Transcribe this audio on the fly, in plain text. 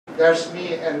that's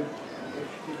me, and if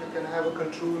you can have a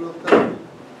control of that.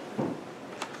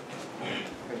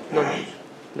 No,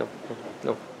 no,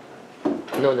 no,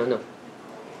 no, no, no.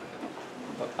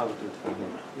 I will do it from here.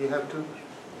 You have to?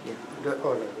 Yeah.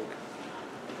 All right, okay.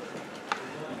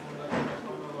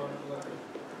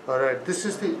 All right, this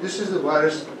is the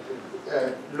virus.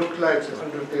 Look like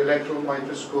under the electron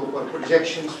microscope or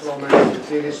projections from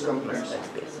various components.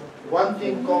 One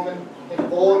thing common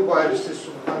in all viruses,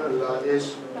 subhanAllah,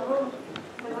 is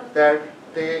that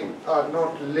they are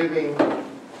not living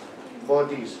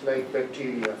bodies like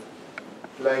bacteria,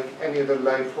 like any other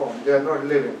life form. They are not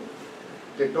living.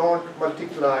 They don't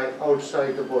multiply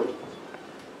outside the body.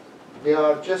 They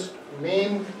are just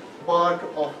main part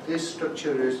of this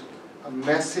structure is a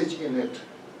message in it,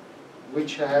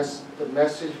 which has the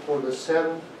message for the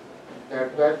cell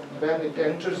that when it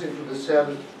enters into the cell,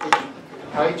 it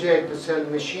hijacks the cell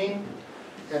machine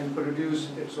and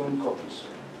produces its own copies.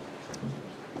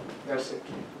 That's it.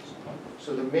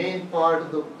 So the main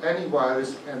part of any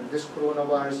virus, and this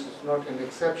coronavirus is not an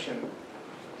exception,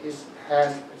 it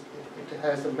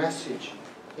has a message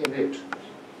in it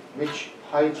which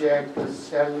hijacks the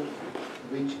cell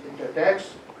which it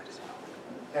attacks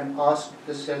and asks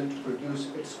the cell to produce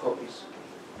its copies.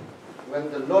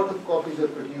 When a lot of copies are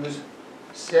produced,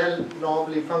 cell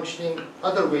normally functioning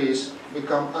other ways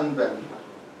become unwell.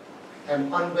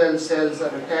 And unwell cells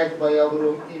are attacked by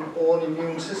our own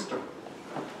immune system.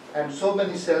 And so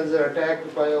many cells are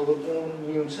attacked by our own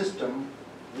immune system,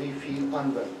 we feel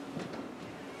unwell.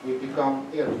 We become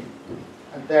ill.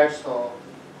 And that's how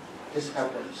this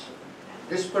happens.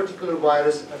 This particular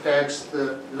virus attacks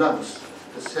the lungs,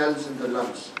 the cells in the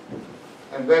lungs.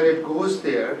 And when it goes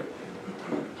there,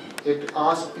 it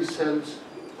asks the cells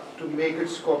to make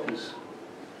its copies.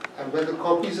 And when the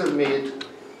copies are made,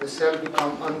 the cell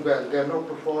become unwell. They are not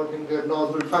performing their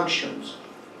normal functions.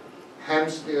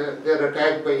 Hence, they are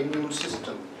attacked by immune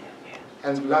system.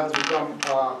 And lungs become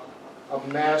a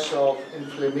mass of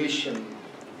inflammation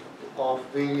of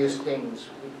various things.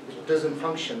 It doesn't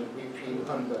function, we feel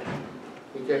unwell.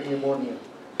 We get pneumonia.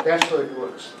 That's how it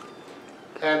works.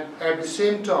 And at the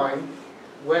same time,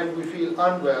 when we feel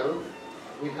unwell,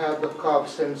 we have the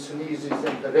coughs and sneezes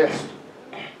and the rest.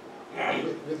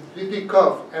 With the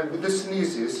cough and with the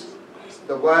sneezes,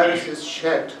 the virus is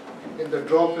shed in the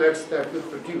droplets that we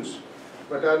produce.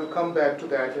 But I will come back to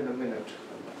that in a minute.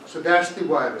 So that's the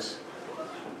virus.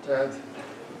 The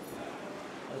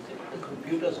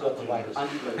computer's got the virus.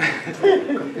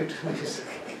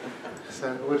 So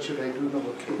what should I do now?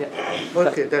 Yeah.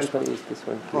 Okay, that's one. Use this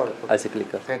one. All right, okay. As a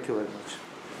clicker. Thank you very much.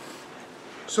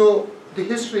 So the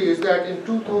history is that in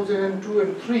 2002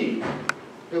 and 3,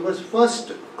 there was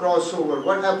first crossover.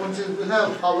 What happens is we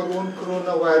have our own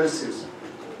coronaviruses.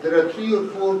 There are 3 or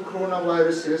 4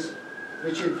 coronaviruses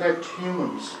which infect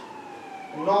humans.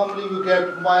 Normally we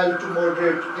get mild to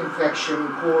moderate infection,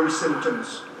 cold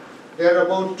symptoms. There are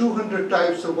about 200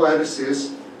 types of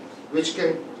viruses which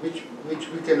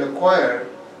we can acquire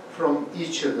from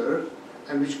each other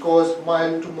and which cause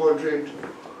mild to moderate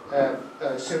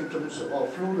symptoms or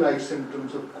flu-like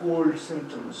symptoms or cold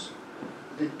symptoms.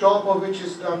 The top of which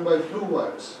is done by flu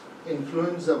virus,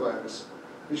 influenza virus,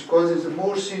 which causes a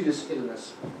more serious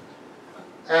illness.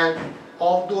 And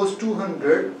of those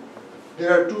 200,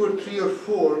 there are 2 or 3 or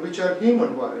 4 which are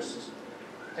human viruses.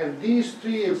 And these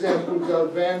 3 examples are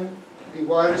when the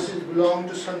viruses belong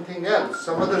to something else,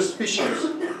 some other species.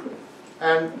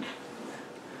 And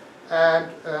oh, I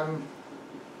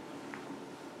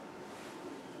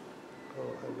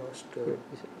lost screen.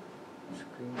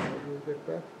 How do you get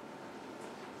back?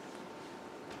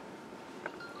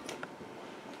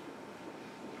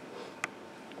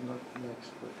 Not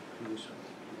next, but previous one.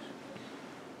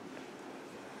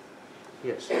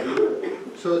 Yes.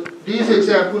 So these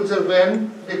examples are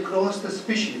when they cross the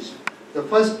species. The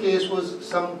first case was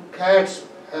some cats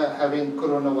having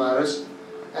coronavirus,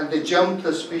 and they jumped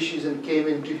the species and came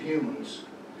into humans.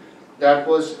 That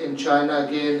was in China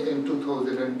again in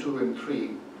 2002 and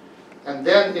 3. And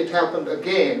then it happened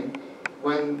again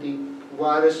when the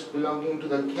virus belonging to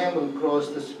the camel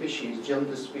crossed the species,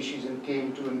 jumped the species and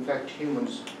came to infect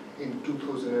humans in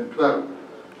 2012.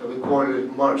 So we called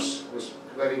it MERS. It was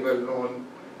very well known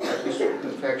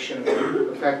infection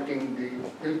affecting the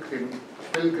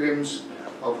pilgrims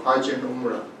of Hajj and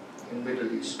Umrah in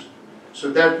Middle East. So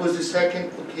that was the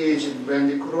second occasion when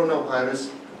the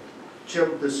coronavirus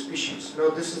jumped the species. Now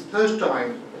this is third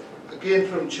time, again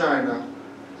from China,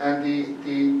 and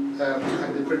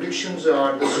the predictions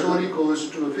are, the story goes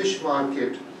to a fish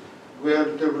market where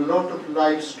there were a lot of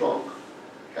livestock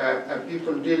and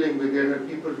people dealing with it and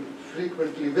people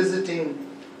frequently visiting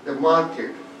the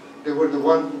market. they were the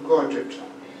one who got it.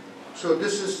 So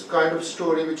this is kind of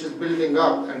story which is building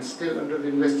up and still under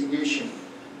investigation,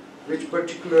 which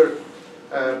particular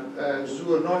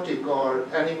zoonotic or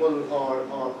animal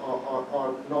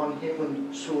or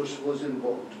non-human source was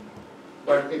involved.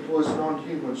 But it was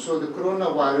non-human. So the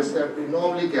coronavirus that we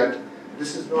normally get,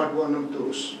 this is not one of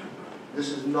those. This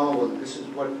is novel. This is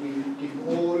what the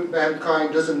whole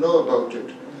mankind doesn't know about it.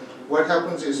 What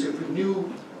happens is, if we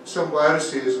knew some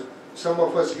viruses, some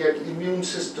of us get immune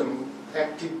system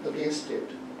active against it.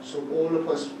 So all of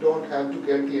us don't have to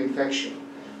get the infection.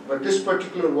 But this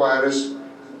particular virus,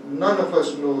 none of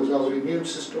us knows. Our immune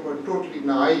system are totally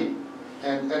naive,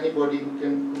 and anybody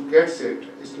who gets it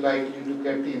is likely to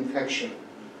get the infection.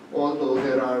 Although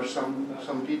there are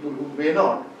some people who may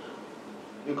not,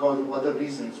 because of other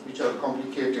reasons which are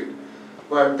complicated.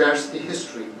 But that's the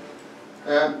history.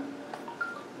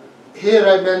 Here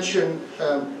I mention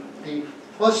the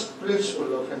first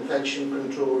principle of infection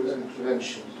control and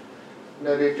prevention,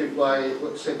 narrated by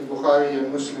Sayyid Bukhari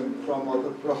and Muslim from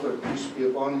our Prophet, peace be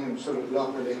upon him,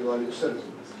 sallallahu alayhi wa sallam.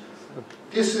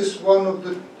 This is one of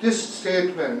the, this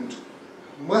statement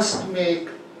must make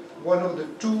one of the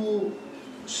two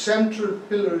central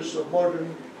pillars of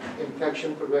modern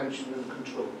infection prevention and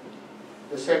control.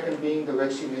 The second being the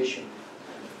vaccination.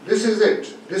 This is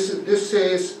it. This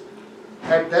says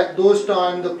at those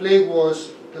times the plague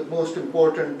was the most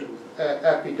important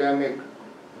epidemic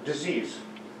disease.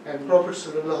 And Prophet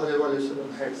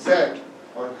ﷺ had said,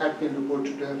 or had been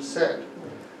reported to have said,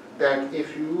 that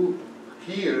if you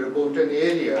hear about an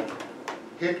area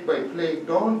hit by plague,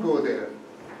 don't go there.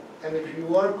 And if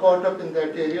you are caught up in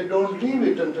that area, don't leave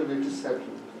it until it is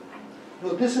settled.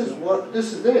 No, this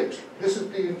is it. This is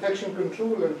the infection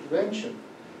control and prevention.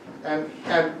 And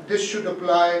this should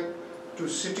apply to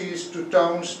cities, to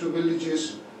towns, to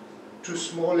villages, to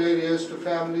small areas, to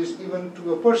families, even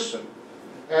to a person.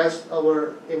 As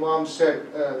our Imam said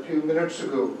a few minutes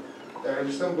ago, that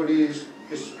if somebody is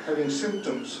having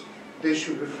symptoms, they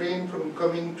should refrain from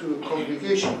coming to a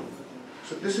congregation.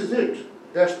 So this is it.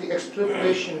 That's the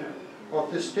extrapolation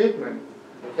of this statement,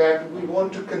 that we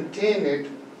want to contain it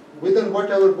within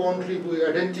whatever boundary we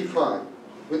identify,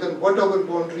 within whatever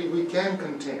boundary we can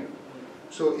contain.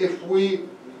 So if we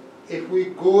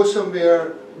go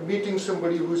somewhere meeting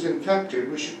somebody who's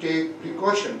infected, we should take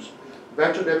precautions.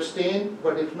 Better abstain,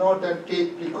 but if not, then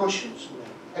take precautions.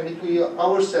 And if we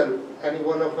ourselves, any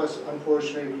one of us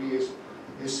unfortunately is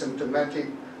symptomatic,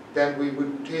 then we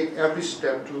would take every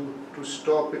step to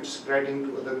stop it spreading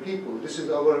to other people. This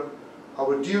is our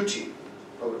duty.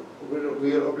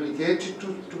 We are obligated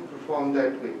to perform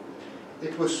that way.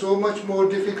 It was so much more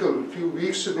difficult a few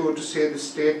weeks ago to say the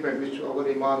statement which our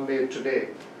Imam made today,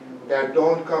 that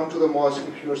don't come to the mosque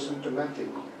if you are symptomatic.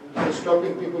 So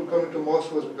stopping people coming to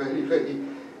mosque was very, very,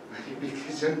 very big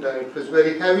agenda. It was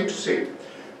very heavy to say.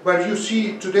 But you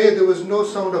see, today there was no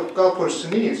sound of cough or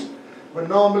sneeze. But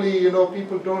normally,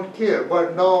 people don't care.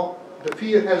 But now the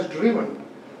fear has driven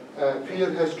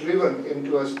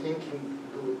into us thinking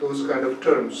those kind of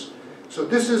terms. So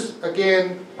this is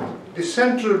again the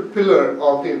central pillar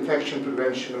of the infection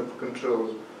prevention and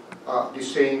control, the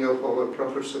saying of our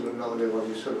Prophet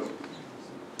ﷺ.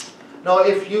 Now,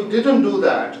 if you didn't do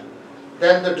that,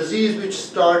 then the disease which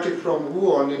started from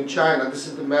Wuhan in China, this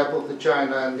is the map of the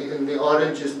China, and in the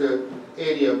orange is the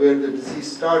area where the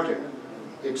disease started.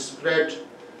 It spread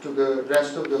to the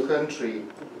rest of the country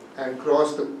and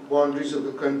crossed the boundaries of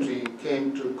the country,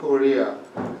 came to Korea,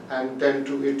 and then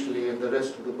to Italy and the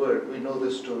rest of the world. We know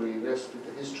the story, the rest of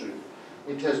the history.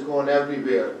 It has gone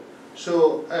everywhere.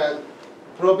 So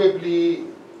probably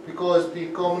because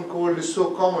the common cold is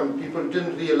so common, people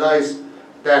didn't realize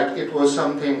that it was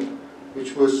something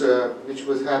which was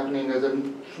happening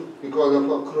because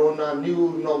of a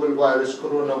new novel virus,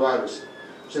 coronavirus.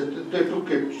 So they took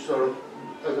it sort of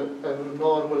as a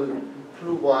normal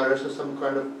flu virus or some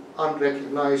kind of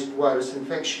unrecognized virus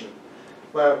infection.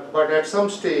 But at some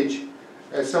stage,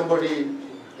 somebody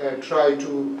tried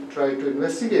to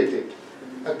investigate it.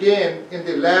 Again, in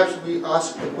the labs, we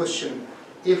asked the question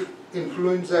if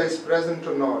influenza is present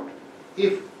or not,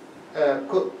 if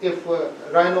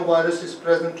rhinovirus is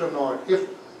present or not, if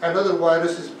another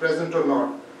virus is present or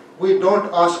not. We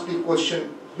don't ask the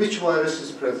question which virus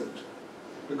is present,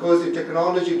 because the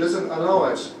technology doesn't allow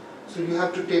us. So you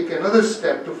have to take another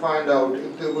step to find out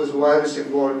if there was a virus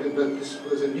involved and that this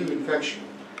was a new infection.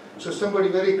 So somebody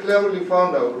very cleverly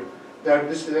found out that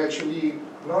this is actually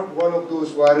not one of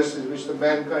those viruses which the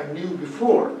mankind knew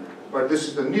before, but this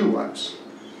is the new ones.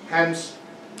 Hence,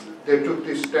 they took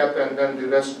this step, and then the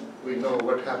rest we know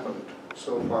what happened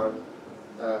so far.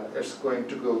 It's going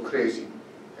to go crazy,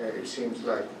 it seems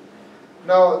like.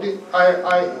 Now,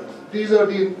 these are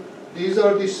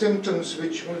the symptoms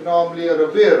which we normally are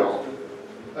aware of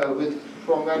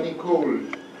from any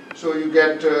cold. So you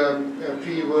get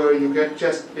fever, you get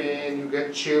chest pain, you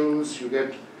get chills, you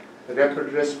get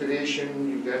rapid respiration,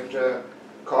 you get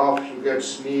cough, you get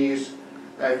sneeze,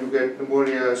 and you get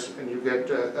pneumonias, and you get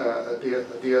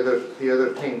the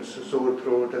other things, sore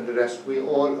throat and the rest. We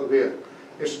all aware.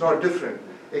 It's not different,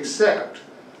 except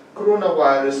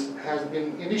coronavirus has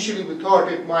been, initially we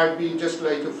thought it might be just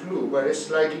like a flu, but it's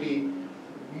slightly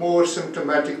more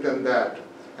symptomatic than that.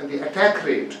 And the attack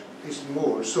rate is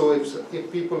more. So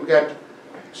if people get,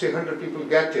 say 100 people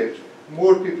get it,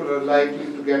 more people are likely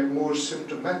to get more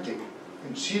symptomatic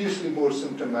and seriously more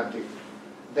symptomatic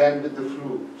than with the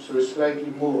flu. So it's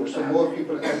slightly more. So more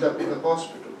people end up in the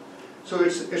hospital. So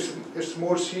it's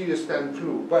more serious than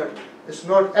flu, but it's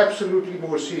not absolutely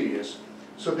more serious.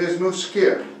 So there's no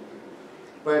scare,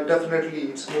 but definitely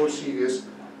it's more serious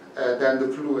than the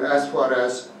flu as far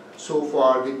as so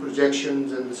far the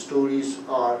projections and the stories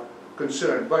are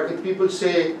concerned. But if people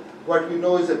say what we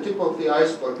know is the tip of the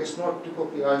iceberg, it's not tip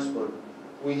of the iceberg.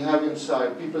 We have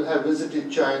inside, people have visited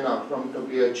China from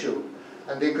WHO,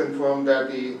 and they confirm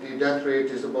that the death rate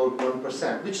is about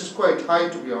 1%, which is quite high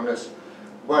to be honest,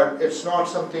 but it's not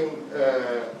something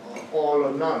all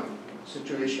or none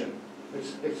situation.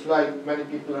 It's like many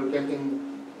people are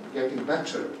getting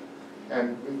better,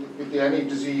 and with any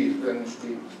disease, when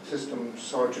the system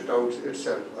sorts it out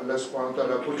itself. Allah subhanahu wa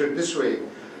ta'ala put it this way,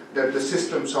 that the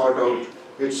system sorts out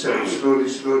itself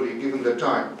slowly, given the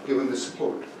time, given the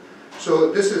support.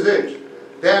 So this is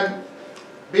it. Then,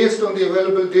 based on the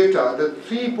available data, the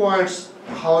 3 points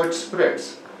how it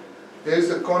spreads. There is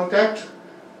a contact,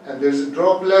 and there is a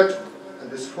droplet, and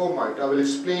this fomite. I will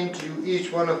explain to you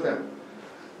each one of them.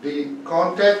 The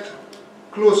contact,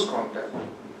 close contact,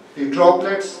 the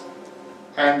droplets,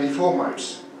 and the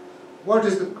fomites. What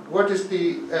is the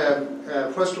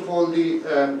first of all,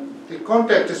 the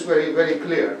contact is very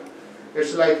clear.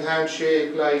 It's like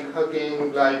handshake, like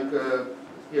hugging, like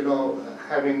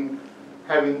having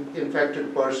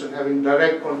infected person, having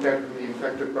direct contact with the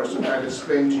infected person. I'll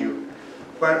explain to you.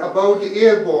 But about the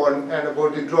airborne and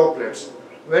about the droplets,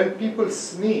 when people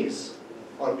sneeze,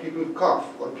 or people cough,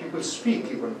 or people speak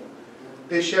even,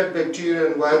 they shed bacteria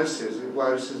and viruses. The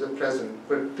viruses are present,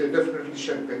 but they definitely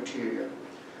shed bacteria.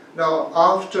 Now,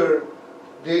 after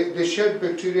they shed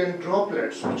bacteria and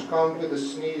droplets, which come with the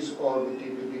sneeze or with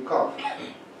the cough,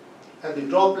 and the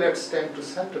droplets tend to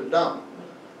settle down.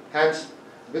 Hence,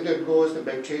 with it goes the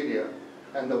bacteria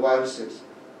and the viruses.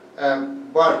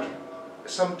 But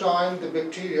sometimes the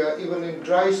bacteria, even in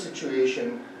dry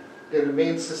situation, they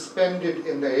remain suspended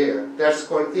in the air. That's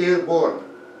called airborne.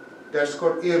 That's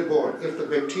called airborne. If the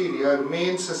bacteria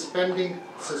remains suspended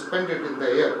in the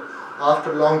air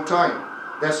after a long time,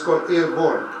 that's called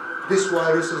airborne. This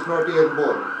virus is not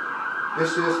airborne.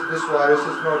 This virus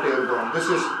is not airborne.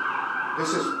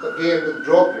 This is again with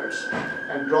droplets,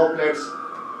 and droplets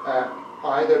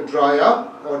either dry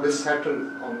up or they settle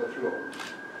on the floor.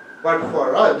 But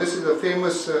for us, this is a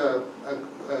famous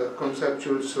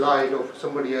conceptual slide of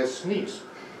somebody has sneezed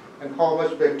and how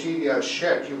much bacteria are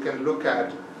shed. You can look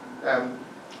at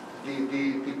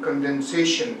the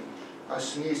condensation a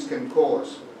sneeze can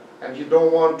cause, and you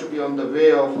don't want to be on the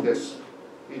way of this.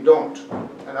 You don't.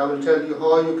 And I will tell you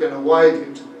how you can avoid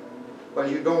it, but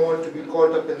you don't want to be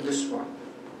caught up in this one.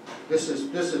 This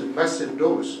is massive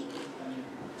dose.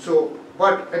 So,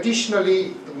 but additionally,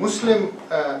 the Muslim,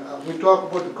 we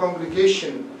talk about the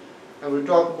congregation and we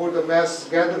talk about the mass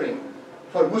gathering.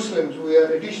 For Muslims, we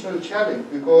have additional challenge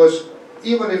because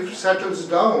even if it settles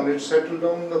down, it settles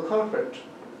down on the carpet.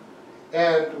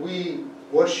 And we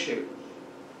worship,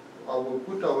 or we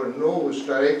put our nose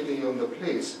directly on the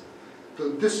place. So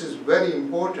this is very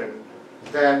important,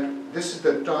 that this is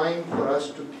the time for us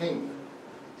to think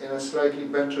in a slightly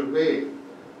better way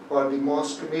for the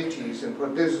mosque committees. And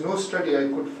there is no study I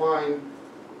could find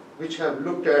which have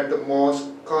looked at the mosque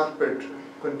carpet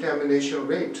contamination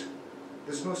rate.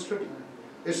 There's no study.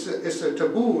 It's a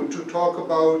taboo to talk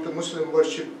about the Muslim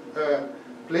worship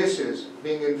places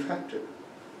being infected.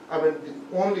 I mean,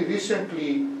 only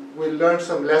recently we learned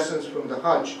some lessons from the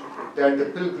Hajj that the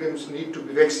pilgrims need to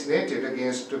be vaccinated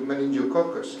against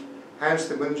meningococcus. Hence,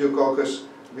 the meningococcus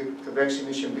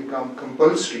vaccination become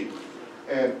compulsory.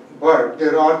 But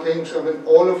there are things, I mean,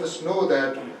 all of us know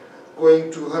that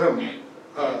going to Haram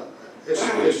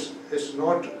is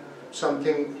not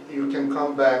something you can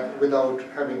come back without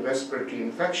having respiratory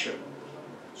infection.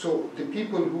 So the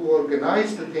people who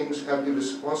organize the things have the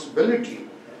responsibility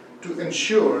to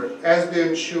ensure, as they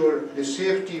ensure the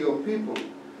safety of people,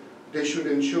 They should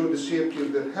ensure the safety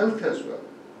of their health as well.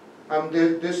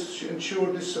 This should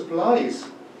ensure the supplies.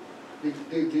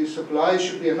 The supplies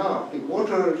should be enough. The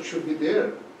water should be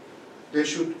there. They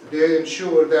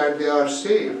ensure that they are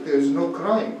safe. There is no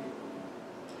crime.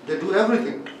 They do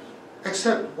everything,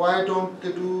 except why don't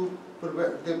they do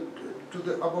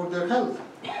about their health?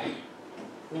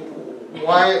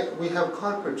 Why we have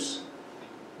carpets?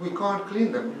 We can't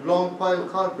clean them. Long pile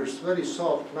carpets, very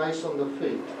soft, nice on the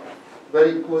feet,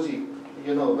 very cozy,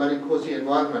 very cozy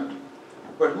environment.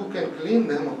 But who can clean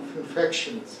them of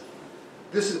infections?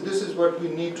 This is what we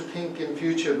need to think in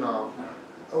future now.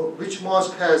 Which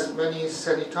mosque has many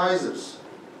sanitizers?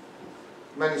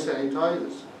 Many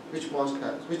sanitizers. Which mosque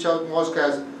has? Which mosque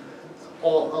has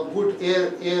a good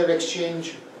air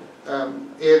exchange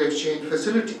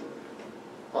facility?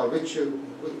 Or which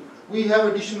we have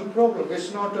additional problem.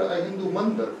 It's not a Hindu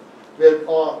mandir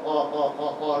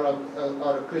or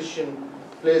a Christian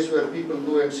place where people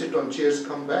go and sit on chairs,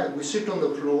 come back. We sit on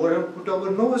the floor and put our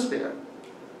nose there.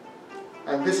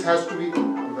 And this has to be,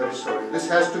 I'm very sorry, this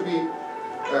has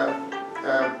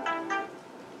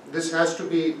to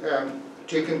be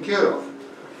taken care of.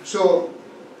 So,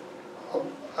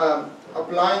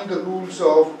 applying the rules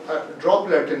of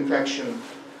droplet infection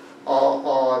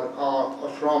or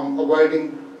from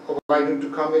avoiding to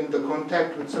come into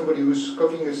contact with somebody who's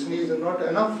coughing or sneezing is not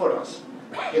enough for us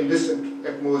in this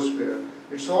atmosphere.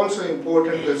 It's also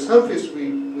important the surface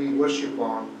we worship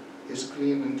on is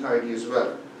clean and tidy as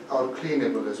well, or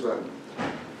cleanable as well.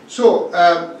 So,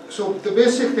 so the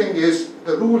basic thing is,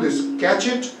 the rule is catch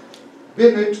it,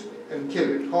 bin it, and kill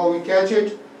it. How we catch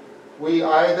it? We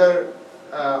either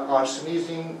are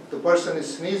sneezing, the person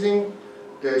is sneezing,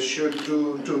 they should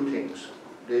do two things.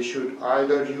 They should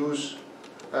either use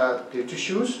the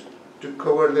tissues to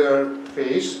cover their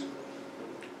face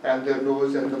and their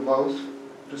nose and the mouth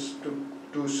to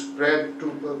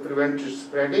prevent it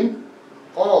spreading,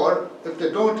 or if they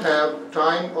don't have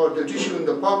time or the tissue in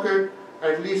the pocket,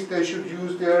 at least they should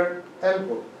use their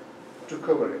elbow to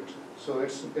cover it. So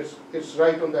it's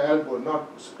right on the elbow,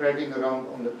 not spreading around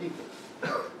on the people.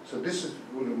 So this is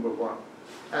rule number one.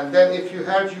 And then if you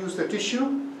have used the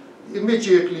tissue,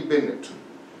 immediately bin it.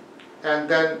 And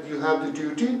then you have the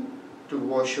duty to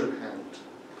wash your hand,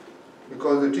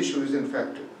 because the tissue is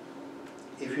infected.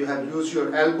 If you have used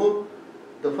your elbow,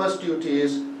 the first duty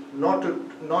is not to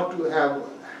have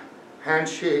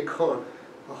handshake or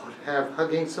have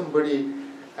hugging somebody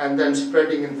and then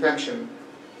spreading infection.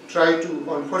 Try to,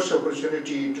 on first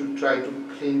opportunity, to try to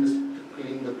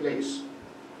clean the place,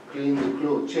 clean the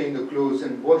clothes, change the clothes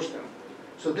and wash them.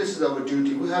 So this is our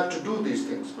duty. We have to do these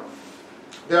things now.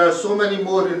 There are so many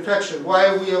more infections.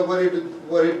 Why we are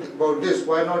worried about this?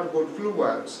 Why not about flu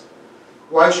virus?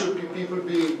 Why should people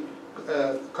be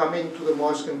coming to the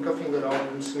mosque and coughing around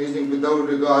and sneezing without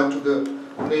regard to the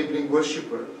neighboring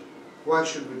worshipper? Why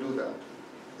should we do that?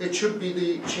 It should be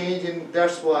the change in,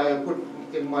 that's why I put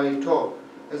in my talk,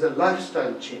 as a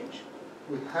lifestyle change.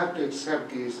 We have to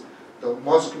accept these. The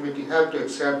mosque committee have to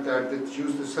accept that they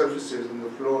use the surfaces on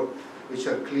the floor which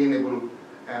are cleanable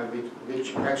and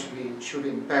which actually should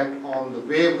impact on the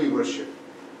way we worship.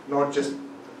 Not just,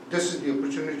 this is the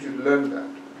opportunity to learn that.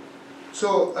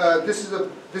 So this is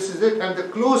it. And the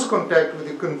close contact with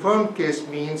the confirmed case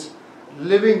means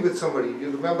living with somebody.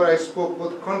 You remember I spoke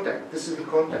about contact. This is the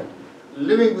contact.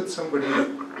 Living with somebody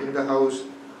in the house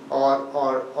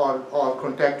or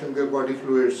contacting their body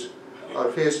fluids or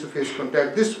face-to-face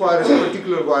contact. This virus,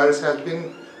 particular virus, has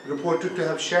been reported to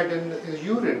have shed in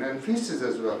urine and feces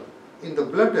as well, in the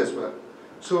blood as well.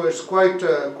 So it's quite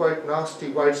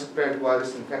nasty, widespread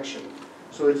virus infection.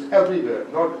 So it's everywhere,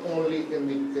 not only in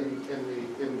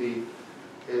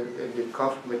the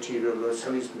cough material or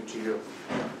sneeze material.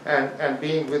 And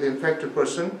being with infected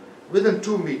person within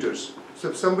 2 meters. So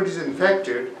if somebody is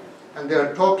infected and they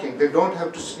are talking, they don't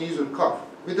have to sneeze or cough.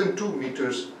 Within 2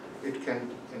 meters, it can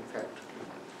infect.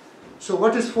 So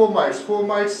what is fomites?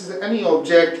 Fomites is any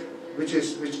object which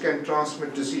can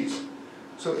transmit disease.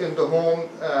 So in the home,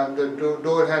 the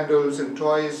door handles and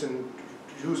toys and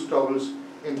juice towels.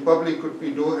 In public could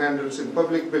be door handles in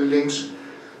public buildings.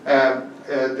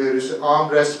 There is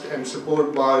armrest and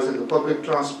support bars in the public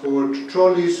transport,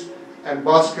 trolleys and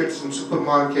baskets in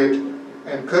supermarket,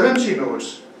 and currency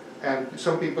notes. And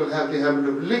some people have the habit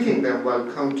of licking them while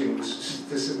counting.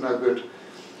 This is not good.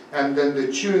 And then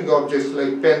the chewing objects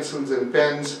like pencils and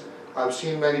pens. I've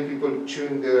seen many people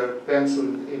chewing their pencil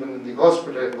even in the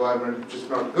hospital environment, which is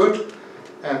not good.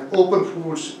 And open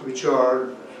foods which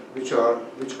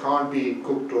can't be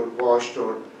cooked or washed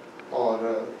or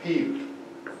peeled.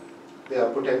 They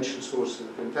are potential sources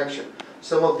of infection.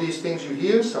 Some of these things you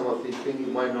hear, some of these things you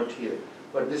might not hear.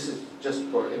 But this is just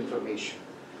for information.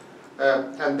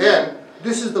 And then,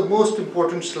 this is the most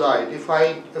important slide. If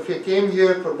I came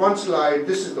here for one slide,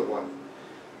 this is the one.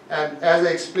 And as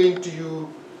I explained to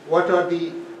you, what are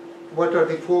the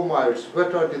fomites,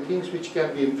 what are the things which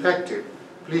can be infected,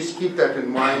 please keep that in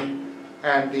mind.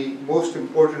 And the most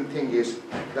important thing is,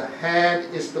 the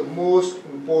hand is the most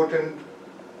important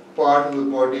part of the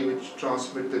body which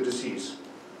transmits the disease.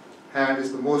 Hand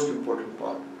is the most important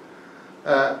part.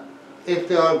 If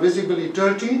they are visibly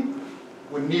dirty,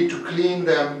 we need to clean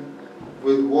them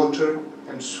with water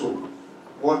and soap.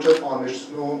 Water on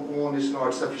its own is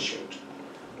not sufficient.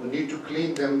 We need to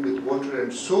clean them with water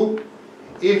and soap.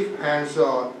 If hands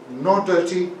are not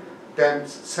dirty, then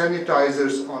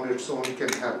sanitizers on its own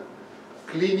can help.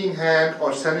 Cleaning hand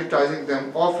or sanitizing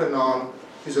them off and on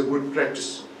is a good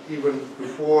practice. Even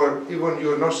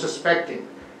you're not suspecting.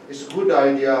 It's a good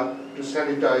idea to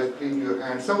sanitize, clean your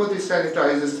hands. Some of these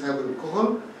sanitizers have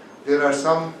alcohol. There are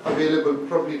some available,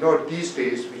 probably not these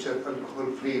days, which are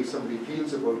alcohol-free if somebody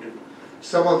feels about it.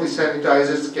 Some of the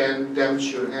sanitizers can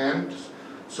damage your hands,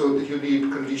 so that you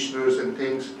need conditioners and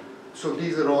things. So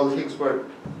these are all things, but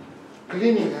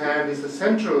cleaning hand is the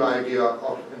central idea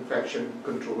of infection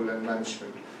control and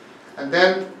management. And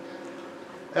then,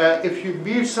 if you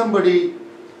meet somebody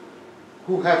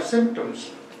who have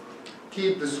symptoms,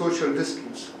 keep the social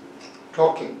distance,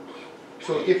 talking.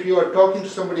 So if you are talking to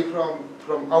somebody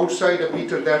from outside a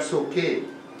meter, that's okay.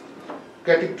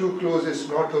 Getting too close is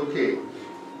not okay.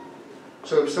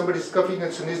 So if somebody is coughing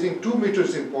and sneezing, 2 meters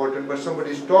is important, but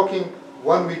somebody is talking,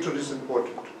 1 meter is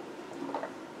important.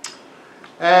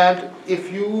 And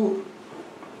if you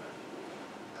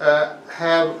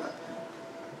have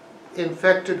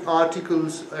infected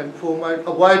articles and fomite,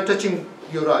 avoid touching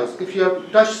your eyes. If you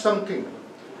have touched something,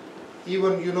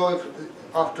 even if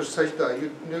after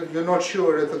sajda, you're not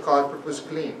sure if the carpet was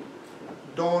clean,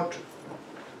 don't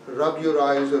rub your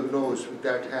eyes or nose with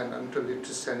that hand until it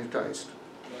is sanitized.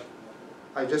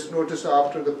 I just noticed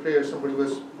after the prayer somebody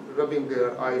was rubbing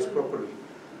their eyes properly.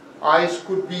 Eyes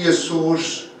could be a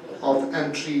source of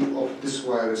entry of this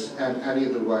virus and any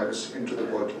other virus into the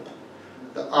body.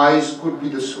 The eyes could be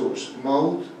the source.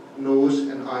 Mouth, nose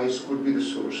and eyes could be the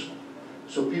source.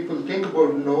 So people think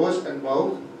about nose and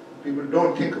mouth, people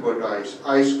don't think about eyes.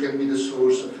 Eyes can be the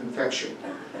source of infection.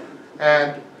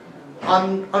 And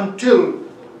until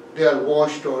they are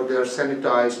washed or they are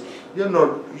sanitized, you're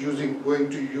not going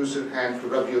to use your hand to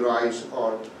rub your eyes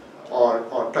or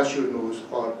touch your nose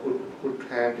or put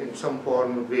hand in some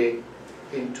form of way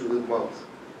into the mouth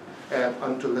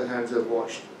until the hands are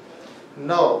washed.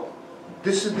 Now,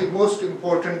 this is the most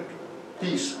important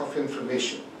piece of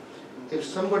information. If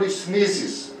somebody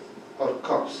sneezes or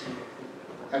coughs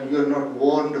and you're not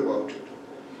warned about it,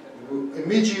 you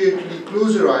immediately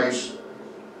close your eyes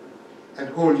and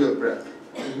hold your breath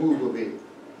and move away.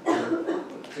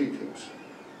 3 things.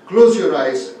 Close your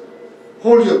eyes,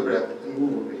 hold your breath and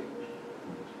move away.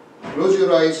 Close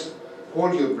your eyes,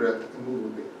 hold your breath and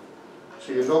move away.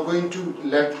 So you're not going to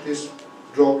let these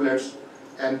droplets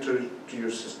enter to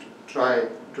your system. Try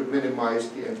to minimize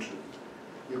the entry.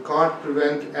 You can't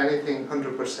prevent anything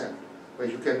 100%,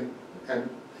 but you can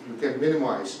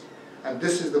minimize. And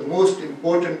this is the most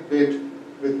important bit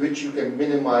with which you can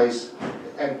minimize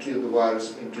the entry of the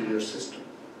virus into your system.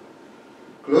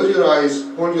 Close your eyes,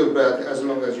 hold your breath as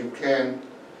long as you can,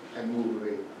 and move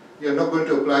away. You're not going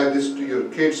to apply this to your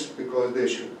kids because they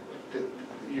should.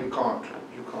 You can't.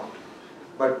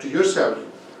 But to yourself,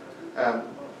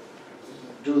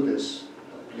 do this,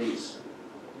 please.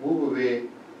 Move away.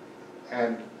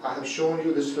 And I have shown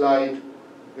you the slide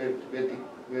where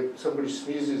somebody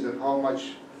sneezes and how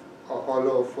much a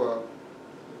hollow of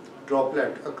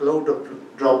droplet, a cloud of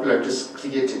droplet is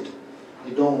created.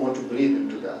 You don't want to breathe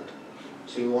into that.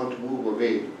 So you want to move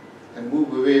away. And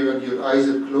move away when your eyes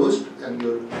are closed and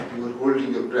you're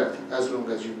holding your breath as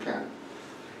long as you can.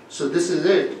 So this is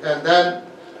it. And then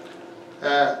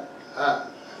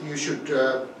you should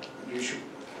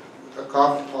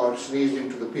cough or sneeze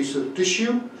into the piece of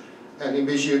tissue and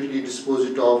immediately dispose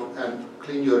it off and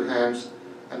clean your hands.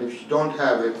 And if you don't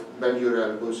have it, bend your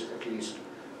elbows at least.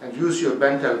 And use your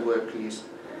bent elbow at least.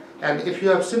 And if you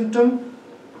have symptom,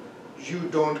 you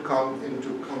don't come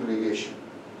into congregation.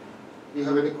 Do you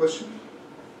have any question?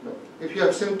 No. If you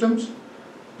have symptoms,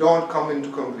 don't come into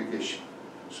congregation.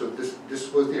 So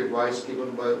this was the advice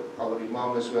given by our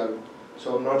Imam as well.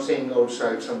 So I'm not saying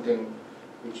outside something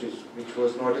which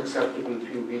was not acceptable a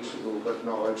few weeks ago, but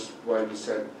now it's widely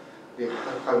said. The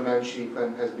Harman Sharif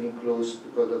has been closed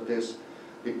because of this.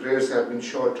 The prayers have been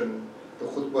shortened. The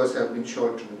khutbahs have been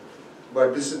shortened.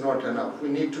 but this is not enough. We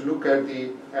need to look at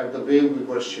the way we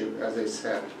worship, as I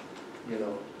said,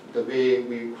 the way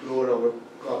we floor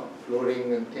our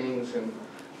flooring and things, and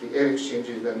the air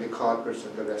exchanges and the carpets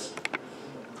and the rest.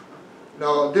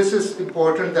 Now, this is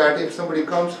important that if somebody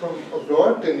comes from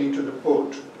abroad, they need to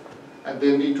report, and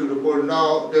they need to report.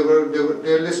 Now,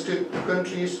 they listed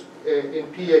countries in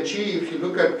PHE. If you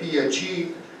look at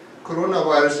PHE,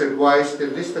 coronavirus advice, they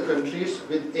list the countries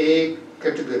with A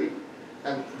category,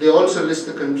 and they also list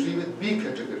the country with B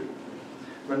category.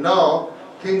 But now,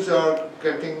 things are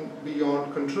getting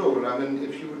beyond control. I mean,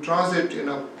 if you transit in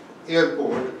an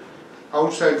airport,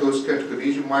 outside those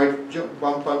categories, you might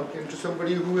bump up into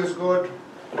somebody who has got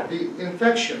the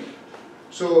infection.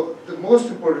 So the most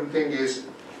important thing is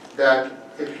that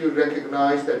if you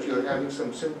recognize that you're having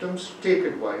some symptoms, take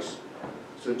advice.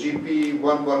 So GP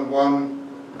 111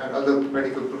 and other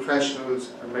medical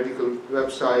professionals and medical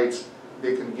websites,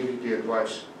 they can give you the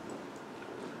advice.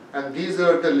 And these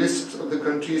are the lists of the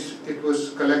countries. It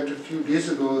was collected a few days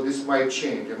ago. This might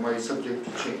change, it might be subject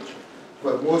to change.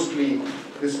 But mostly,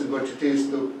 this is what it is.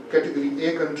 The category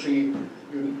A country,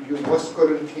 you must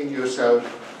quarantine yourself,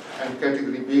 and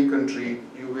category B country,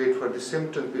 you wait for the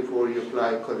symptoms before you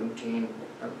apply quarantine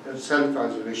and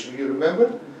self-isolation. You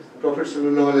remember, Prophet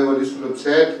ﷺ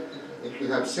said, if you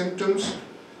have symptoms,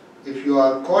 if you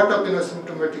are caught up in a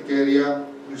symptomatic area,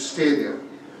 you stay there.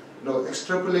 Now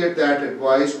extrapolate that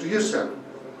advice to yourself.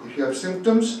 If you have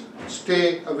symptoms,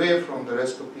 stay away from the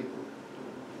rest of people.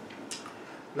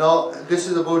 Now, this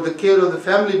is about the care of the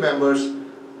family members.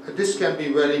 This can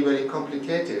be very, very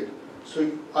complicated. So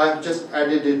I've just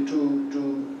added it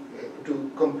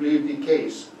to complete the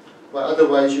case. But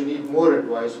otherwise, you need more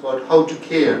advice about how to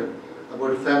care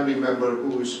about a family member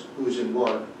who is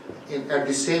involved. At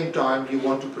the same time, you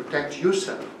want to protect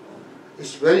yourself.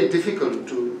 It's very difficult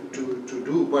to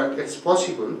do, but it's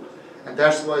possible, and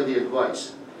that's why the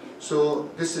advice. So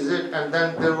this is it. And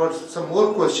then there were some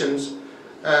more questions.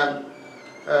 And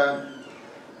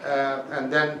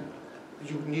then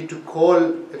you need to call,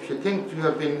 if you think you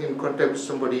have been in contact with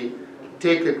somebody,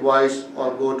 take advice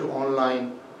or go to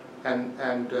online.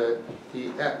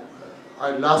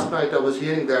 Last night I was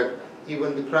hearing that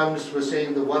even the Prime Minister was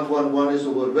saying the 111 is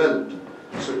overwhelmed,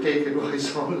 so take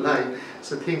advice online.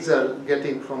 So things are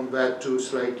getting from bad to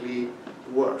slightly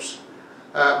worse.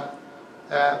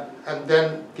 And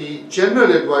then the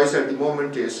general advice at the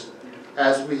moment is,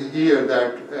 as we hear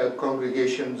that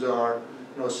congregations are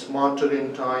smarter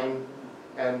in time,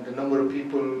 and the number of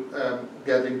people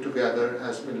gathering together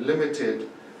has been limited,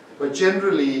 but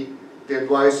generally the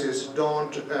advice is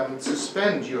don't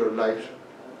suspend your life.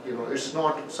 It's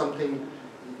not something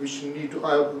which you need to.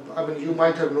 I mean, you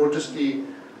might have noticed the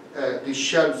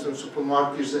shelves in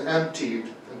supermarkets are emptied,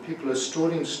 and people are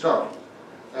storing stuff,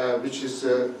 which is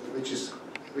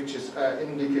an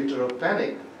indicator of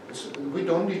panic. We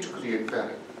don't need to create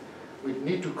panic. We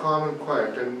need to calm and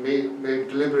quiet and make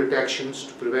deliberate actions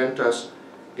to prevent us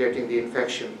getting the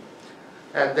infection.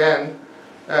 And then,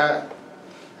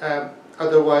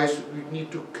 otherwise, we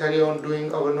need to carry on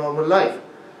doing our normal life.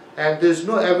 And there's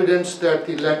no evidence that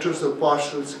the letters or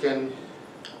parcels can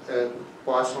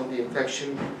pass on the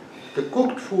infection. The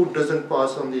cooked food doesn't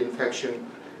pass on the infection,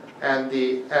 and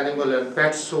the animal and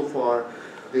pets so far,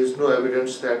 there's no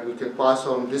evidence that we can pass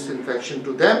on this infection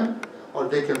to them, or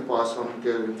they can pass on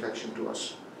their infection to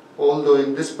us. Although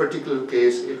in this particular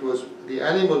case, it was the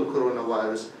animal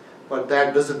coronavirus, but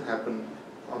that doesn't happen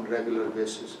on a regular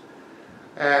basis.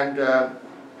 And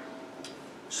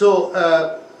so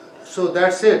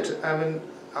that's it. I mean,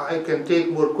 I can take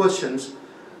more questions.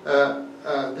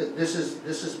 This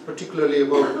is particularly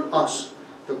about us.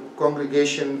 The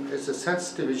congregation is a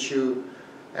sensitive issue,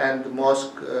 and the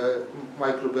mosque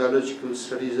microbiological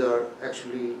studies are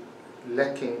actually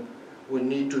lacking. We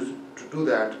need to do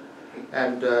that,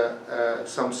 and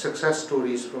some success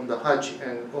stories from the Hajj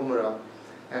and Umrah,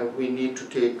 and we need to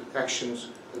take actions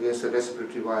against the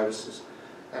respiratory viruses.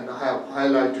 And I have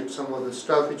highlighted some of the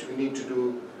stuff which we need to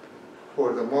do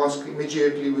for the mosque.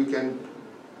 Immediately we can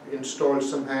install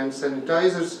some hand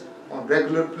sanitizers on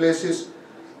regular places,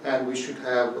 and we should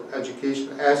have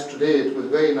education. As today it was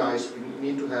very nice, we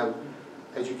need to have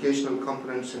educational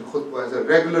components in khutbah as a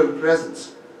regular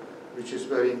presence, which is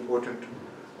very important.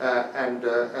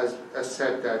 As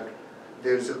said, that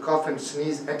there is a cough and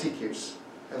sneeze etiquettes,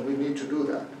 and we need to do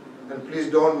that. And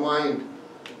please don't mind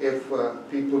if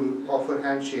people offer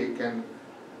handshake and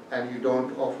you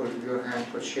don't offer your hand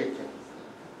for shaking.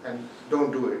 And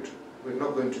don't do it. We're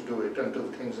not going to do it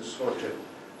until things are sorted.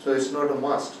 So it's not a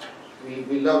must.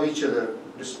 We love each other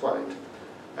despite.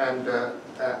 And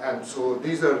And so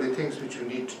these are the things which we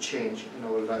need to change in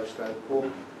our lifestyle. Hope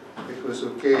it was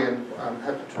okay, and I'm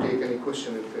happy to take any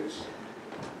question if there is.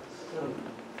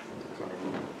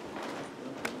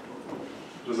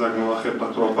 Jazakumullah khair,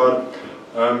 Dr. Waqar.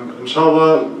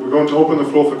 Inshallah, we're going to open the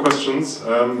floor for questions.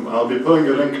 I'll be putting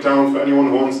a link down for anyone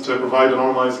who wants to provide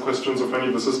anonymized questions, or for any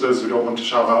of the sisters who don't want to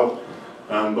shout out.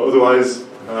 But otherwise,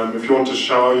 if you want to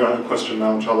shout out your own question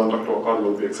now, inshallah, Dr. Waqar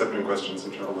will be accepting questions,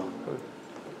 inshallah.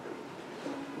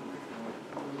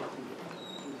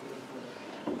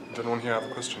 Does anyone here have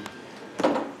a question?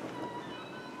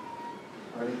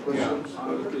 Any questions?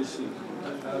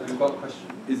 We've got a question.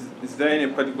 Is there any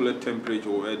particular temperature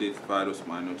where this virus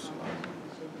might not survive?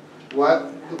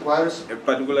 What the virus? A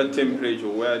particular temperature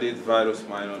where this virus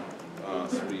might not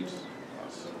spread?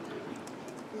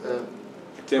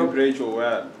 Temperature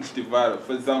where the virus,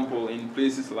 for example, in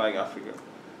places like Africa,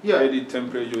 where the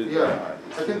temperature is very high.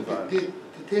 I think the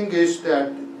thing is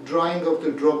that drying of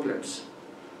the droplets.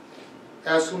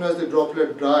 As soon as the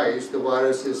droplet dries, the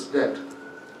virus is dead.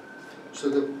 So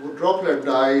the droplet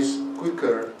dies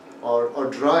quicker or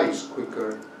dries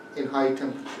quicker in high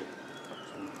temperature.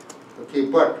 Okay,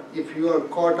 but if you are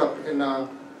caught up in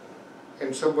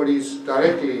somebody's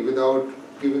directly without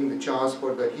giving the chance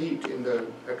for the heat in the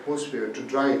atmosphere to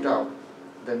dry it up,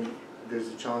 then there's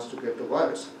a chance to get the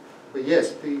virus. But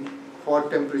yes, the hot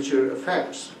temperature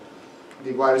affects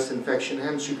the virus infection,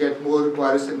 hence you get more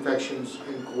virus infections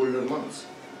in colder months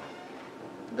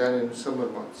than in summer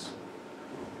months.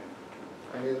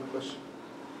 Any other question?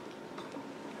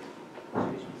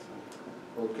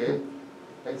 Okay.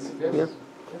 Yes? Yeah. Yes.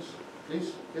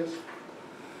 Please? Yes?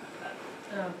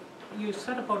 You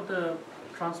said about the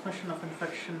transmission of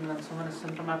infection when someone is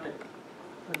symptomatic.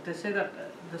 But they say that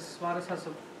this virus has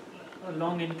a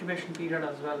long incubation period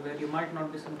as well, where you might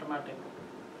not be symptomatic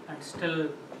and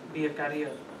still be a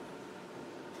carrier.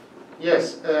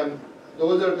 Yes,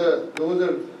 those are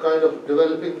kind of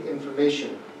developing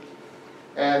information,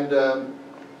 and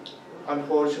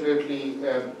unfortunately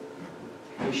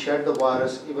we shed the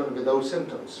virus even without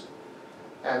symptoms,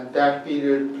 and that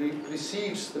period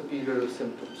precedes the period of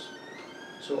symptoms.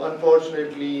 So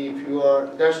unfortunately, if you are,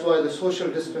 that's why the social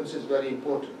distance is very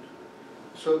important.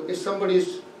 So if somebody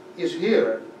is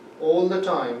here all the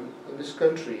time in this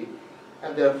country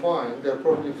and they're fine, they're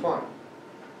probably fine.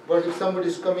 But if somebody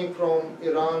is coming from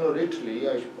Iran or Italy,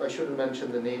 I shouldn't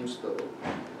mention the names though,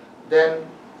 then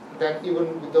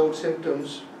even without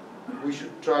symptoms, we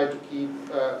should try to keep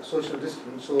social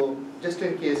distance. So just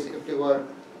in case if they were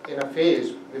in a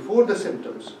phase before the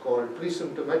symptoms called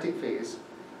pre-symptomatic phase,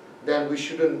 then we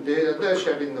shouldn't, they're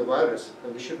shedding the virus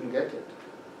and we shouldn't get it.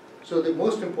 So the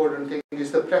most important thing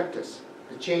is the practice,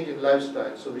 the change in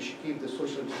lifestyle, so we should keep the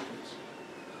social distance.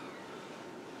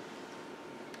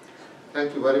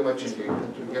 Thank you very much indeed.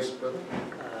 Thank you. Yes, brother.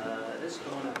 This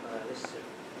coronavirus,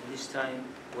 this time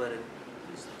where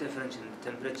it's different in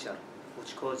temperature,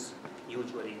 which cause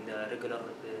usually in the regular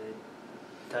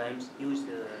times,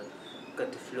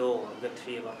 get the flu or get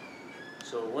fever.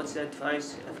 So what's the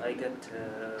advice if I get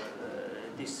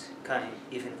this kind,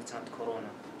 even if it's not corona?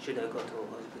 Should I go to a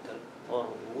hospital, or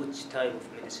which type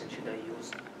of medicine should I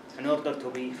use in order to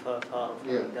be far from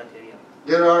that area?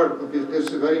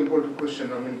 There's a very important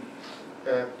question. I mean,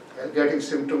 getting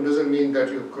symptom doesn't mean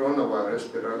that you have coronavirus.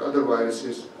 There are other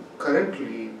viruses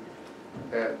currently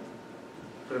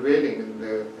prevailing in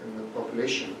the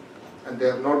population, and they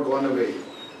have not gone away.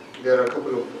 There are a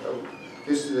couple of,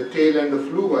 this is the tail end of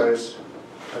flu virus.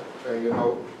 You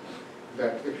know,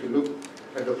 that if you look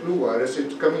at the flu virus,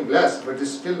 it's coming less, but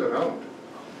it's still around.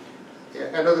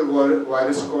 Another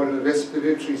virus called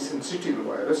respiratory syncytial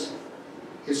virus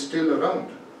is still around.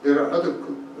 There are other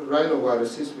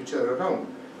rhinoviruses which are around.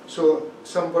 So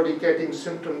somebody getting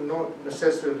symptom not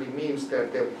necessarily means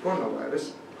that they have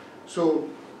coronavirus. So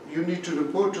you need to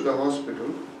report to the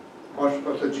hospital or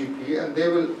the GP, and they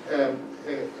will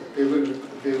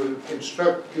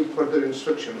instruct, give further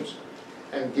instructions,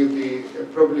 and give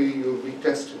probably you'll be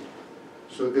tested.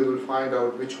 So they will find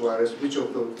out which virus, which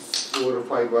of the 4 or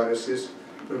 5 viruses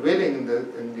prevailing in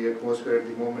the atmosphere at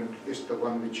the moment is the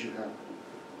one which you have.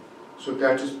 So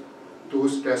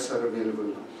those tests are available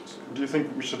now. So do you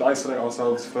think we should isolate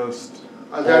ourselves first?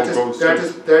 That's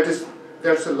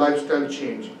a lifestyle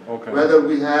change. Okay. Whether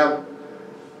we have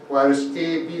virus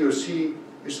A, B, or C,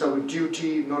 it's our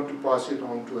duty not to pass it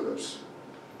on to others.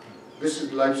 This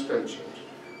is lifestyle change.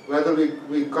 Whether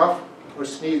we cough or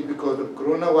sneeze because of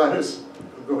coronavirus,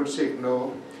 for God's sake,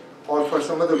 no, or for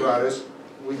some other virus,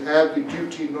 we have the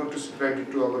duty not to spread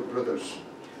it to our brothers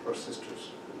or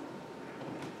sisters.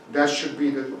 That should be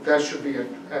an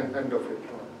end of it.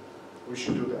 We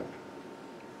should do that.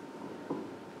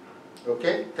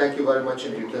 Okay, thank you very much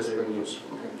indeed. That's very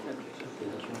useful. Thank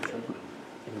you.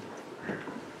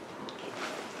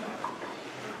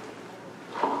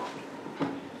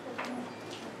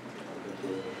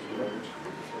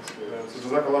 So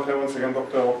Jazakallah khair once again,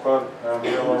 Dr. Waqar.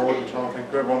 May Allah reward inshallah.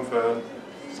 Thank you everyone for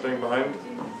staying behind.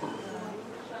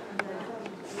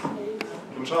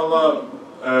 Inshallah,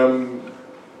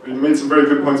 you made some very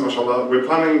good points, mashallah. We're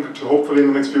planning to hopefully in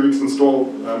the next few weeks install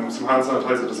some hand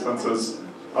sanitizer dispensers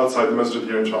outside the masjid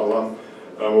here, inshallah.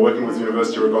 We're working with the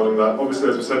university regarding that. Obviously,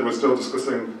 as we said, we're still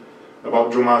discussing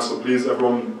about Jummah, so please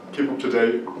everyone keep up to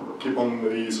date, keep on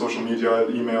the social media,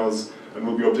 emails, and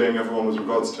we'll be updating everyone with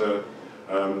regards to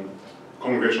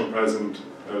congregational prayers and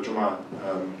Jummah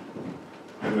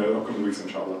in the upcoming weeks,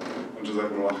 inshallah. And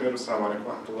Jazakumullah khair. Assalamu alaikum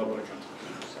wa rahmatullahi wa barakatuh.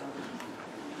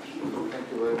 Thank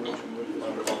you very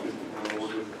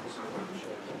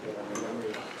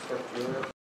much.